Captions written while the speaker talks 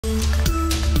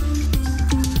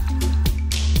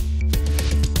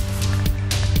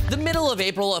middle of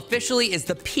April officially is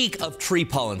the peak of tree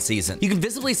pollen season. You can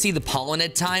visibly see the pollen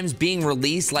at times being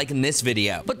released like in this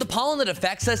video. But the pollen that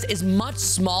affects us is much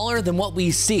smaller than what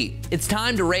we see. It's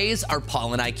time to raise our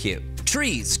pollen IQ.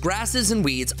 Trees, grasses, and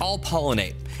weeds all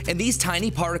pollinate, and these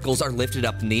tiny particles are lifted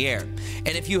up in the air. And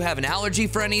if you have an allergy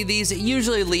for any of these, it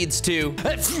usually leads to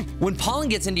when pollen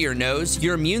gets into your nose,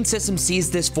 your immune system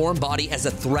sees this foreign body as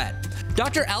a threat.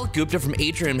 Dr. Alec Gupta from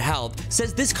Atrium Health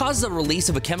says this causes a release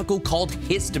of a chemical called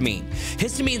histamine.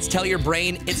 Histamines tell your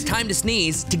brain it's time to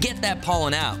sneeze to get that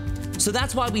pollen out. So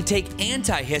that's why we take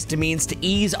antihistamines to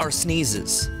ease our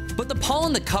sneezes. But the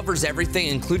pollen that covers everything,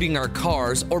 including our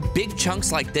cars, or big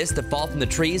chunks like this that fall from the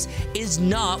trees, is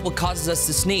not what causes us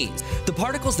to sneeze. The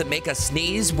particles that make us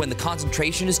sneeze when the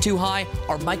concentration is too high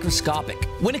are microscopic.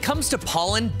 When it comes to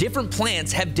pollen, different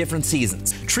plants have different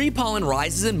seasons. Tree pollen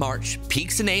rises in March,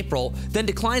 peaks in April, then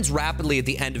declines rapidly at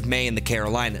the end of May in the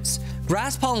Carolinas.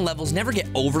 Grass pollen levels never get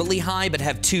overly high but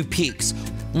have two peaks,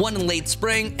 one in late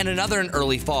spring and another in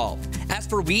early fall. As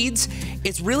for weeds,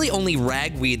 it's really only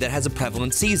ragweed that has a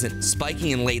prevalent season,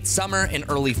 spiking in late summer and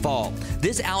early fall.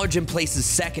 This allergen places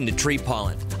second to tree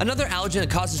pollen. Another allergen that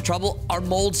causes trouble are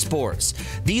mold spores.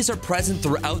 These are present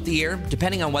throughout the year,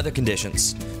 depending on weather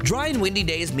conditions. Dry and windy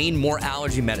days mean more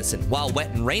allergy medicine, while wet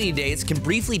and rainy days can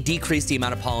briefly decrease the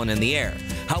amount of pollen in the air.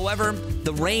 However,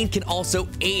 the rain can also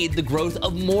aid the growth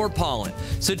of more pollen.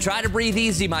 So try to breathe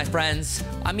easy, my friends.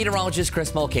 I'm meteorologist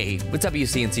Chris Mulcahy with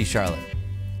WCNC Charlotte.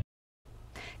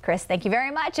 Chris, thank you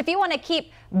very much. If you want to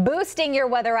keep boosting your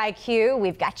weather IQ,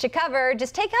 we've got you covered.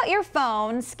 Just take out your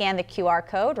phone, scan the QR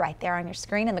code right there on your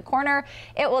screen in the corner.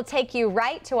 It will take you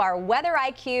right to our Weather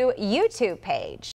IQ YouTube page.